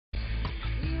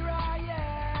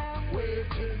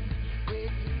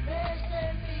waiting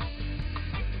patiently,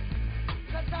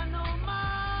 'cause I know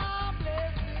my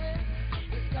blessing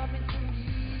is coming to me.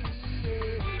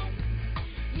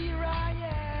 Here I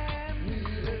am,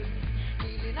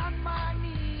 kneeling on my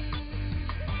knees,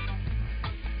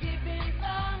 giving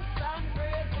thanks and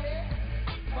praises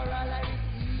for all I receive.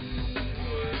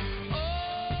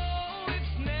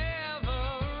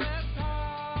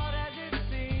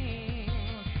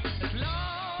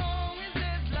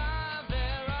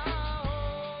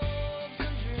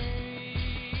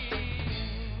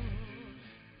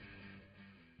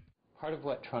 Part of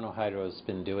what Toronto Hydro has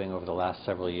been doing over the last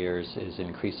several years is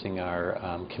increasing our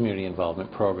community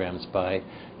involvement programs by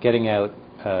getting out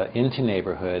into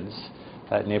neighborhoods,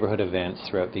 neighborhood events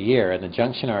throughout the year. And the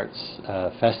Junction Arts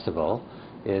Festival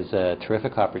is a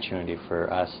terrific opportunity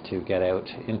for us to get out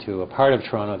into a part of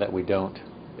Toronto that we don't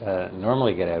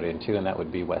normally get out into, and that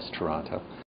would be West Toronto.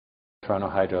 Toronto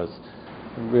Hydro is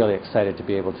really excited to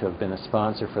be able to have been a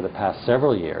sponsor for the past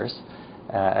several years.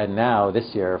 And now,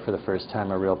 this year, for the first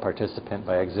time, a real participant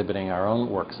by exhibiting our own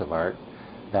works of art,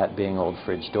 that being old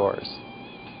fridge doors.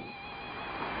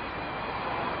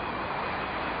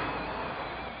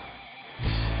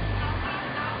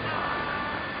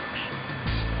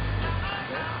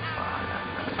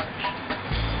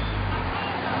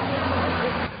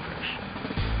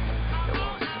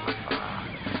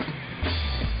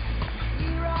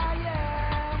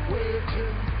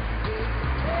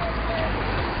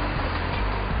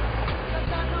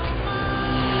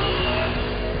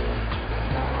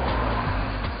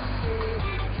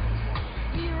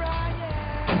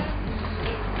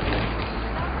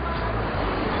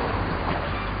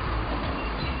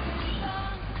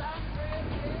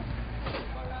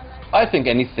 I think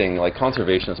anything like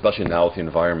conservation, especially now with the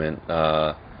environment,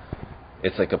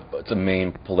 it's a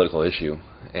main political issue,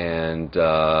 and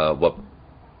what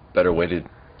better way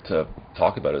to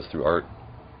talk about it is through art.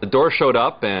 The door showed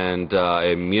up, and I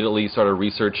immediately started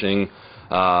researching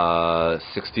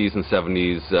 60s and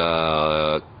 70s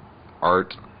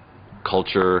art,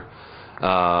 culture,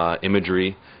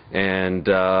 imagery, and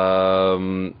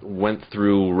went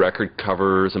through record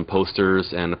covers and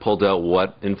posters and pulled out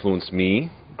what influenced me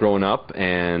growing up,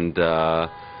 and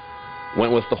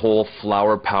went with the whole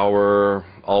flower power,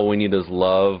 all we need is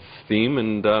love theme,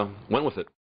 and went with it.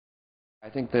 I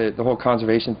think the whole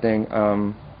conservation thing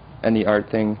and the art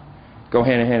thing go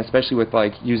hand in hand, especially with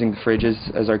like using the fridges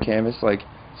as our canvas, like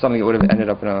something that would have ended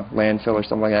up in a landfill or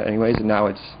something like that anyways, and now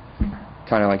it's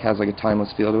kind of like has like a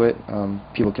timeless feel to it.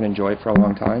 People can enjoy it for a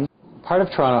long time. Part of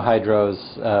Toronto Hydro's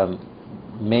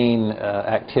main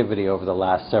activity over the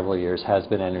last several years has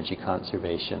been energy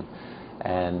conservation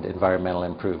and environmental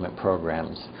improvement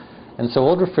programs. And so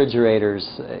old refrigerators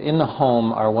in the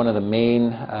home are one of the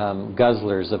main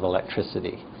guzzlers of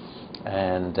electricity.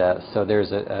 And so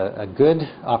there's a good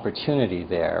opportunity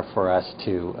there for us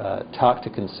to talk to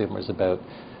consumers about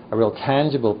a real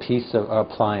tangible piece of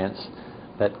appliance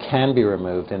that can be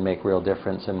removed and make real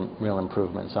difference and real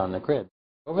improvements on the grid.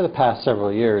 Over the past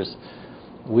several years,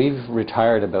 we've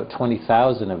retired about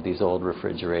 20,000 of these old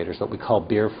refrigerators, what we call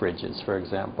beer fridges, for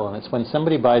example. And it's when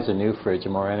somebody buys a new fridge, a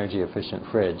more energy efficient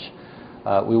fridge,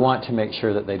 we want to make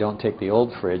sure that they don't take the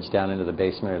old fridge down into the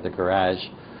basement or the garage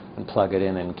and plug it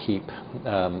in and keep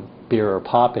beer or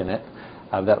pop in it.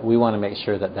 That we want to make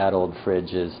sure that that old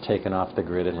fridge is taken off the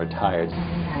grid and retired.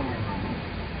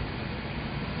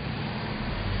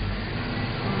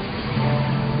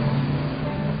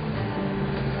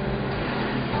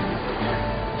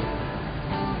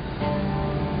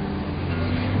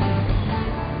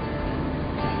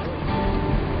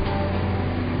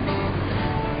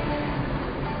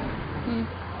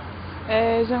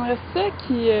 J'aimerais ça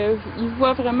qu'ils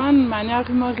voient vraiment une manière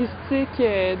humoristique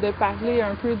de parler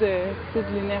un peu de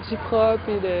l'énergie propre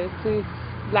et de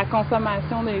la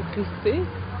consommation d'électricité.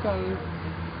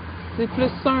 C'est plus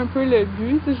ça un peu le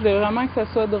but. Je voulais vraiment que ça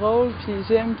soit drôle, puis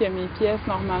j'aime que mes pièces,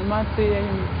 normalement, aient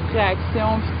une petite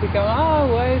réaction, puis c'est comme « Ah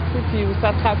ouais », puis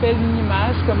ça te rappelle une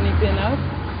image, comme les pin-ups.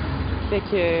 Fait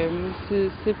que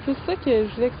c'est plus ça que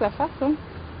je voulais que ça fasse, hein.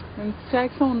 Une petite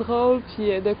réaction drôle, puis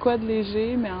de quoi de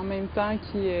léger, mais en même temps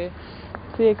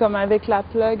qui, comme avec la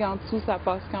plug en dessous, ça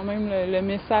passe quand même le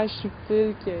message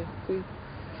subtil que,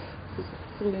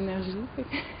 sur l'énergie.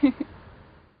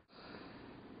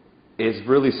 It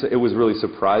was really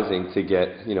surprising to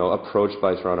get, approached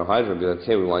by Toronto Hydro and be like,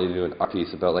 hey, we want you to do an art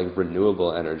piece about like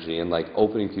renewable energy and like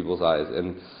opening people's eyes.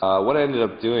 And what I ended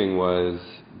up doing was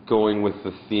going with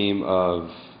the theme of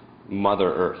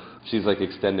Mother Earth. She's like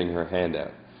extending her hand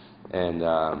out. And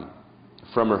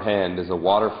from her hand is a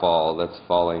waterfall that's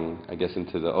falling, I guess,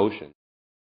 into the ocean.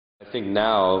 I think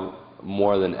now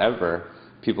more than ever,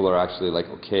 people are actually like,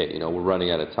 okay, you know, we're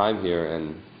running out of time here,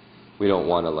 and we don't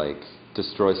want to like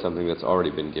destroy something that's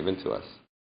already been given to us.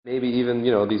 Maybe even,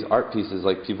 you know, these art pieces,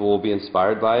 like people will be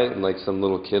inspired by it, and like some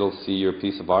little kid will see your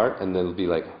piece of art, and they'll be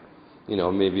like, you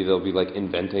know, maybe they'll be like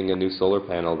inventing a new solar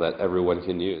panel that everyone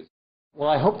can use. Well,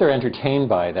 I hope they're entertained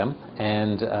by them,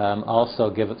 and also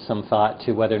give it some thought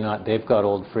to whether or not they've got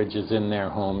old fridges in their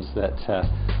homes that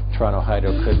Toronto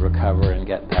Hydro could recover and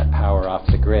get that power off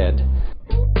the grid.